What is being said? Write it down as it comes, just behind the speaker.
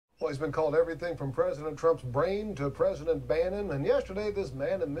he's been called everything from President Trump's brain to President Bannon. And yesterday, this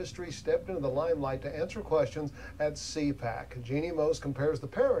man of mystery stepped into the limelight to answer questions at CPAC. Jeanne Moos compares the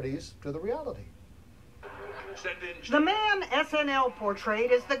parodies to the reality. The man SNL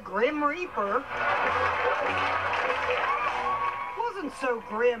portrayed as the Grim Reaper wasn't so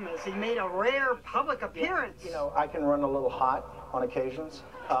grim as he made a rare public appearance. You know, I can run a little hot on occasions.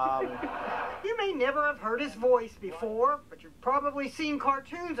 You may never have heard his voice before, but you've probably seen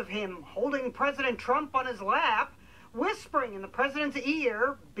cartoons of him holding President Trump on his lap, whispering in the president's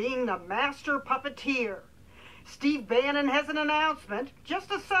ear, being the master puppeteer. Steve Bannon has an announcement.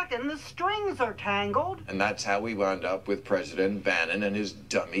 Just a second, the strings are tangled. And that's how we wound up with President Bannon and his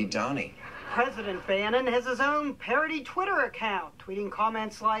dummy Donnie. President Bannon has his own parody Twitter account, tweeting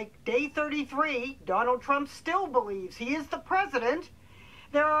comments like, Day 33, Donald Trump still believes he is the president.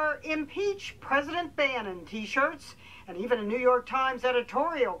 There are Impeach President Bannon t-shirts, and even a New York Times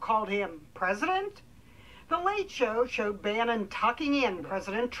editorial called him President. The Late Show showed Bannon tucking in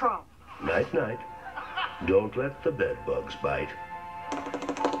President Trump. Night, night. Don't let the bed bugs bite.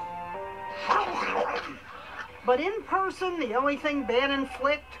 But in person, the only thing Bannon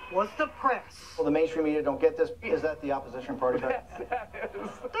flicked was the press. Well, the mainstream media don't get this. Is that the opposition party?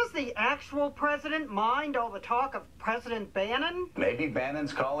 Does the actual president mind all the talk of President Bannon? Maybe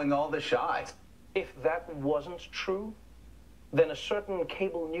Bannon's calling all the shots. If that wasn't true, then a certain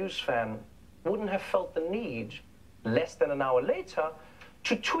cable news fan wouldn't have felt the need, less than an hour later,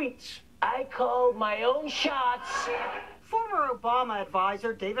 to tweet, I called my own shots. Former Obama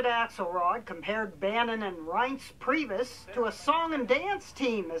advisor David Axelrod compared Bannon and Reince Priebus to a song and dance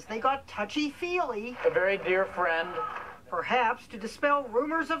team as they got touchy-feely. A very dear friend. Perhaps to dispel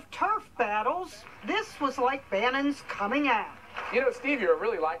rumors of turf battles, this was like Bannon's coming out. You know, Steve, you're a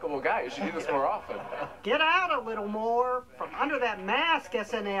really likable guy. You should do this more often. Get out a little more from under that mask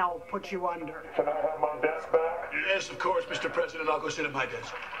SNL put you under. Can I have my desk back? Yes, of course, Mr. President. I'll go sit at my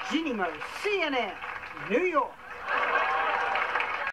desk. Jeanne Moos, CNN, New York.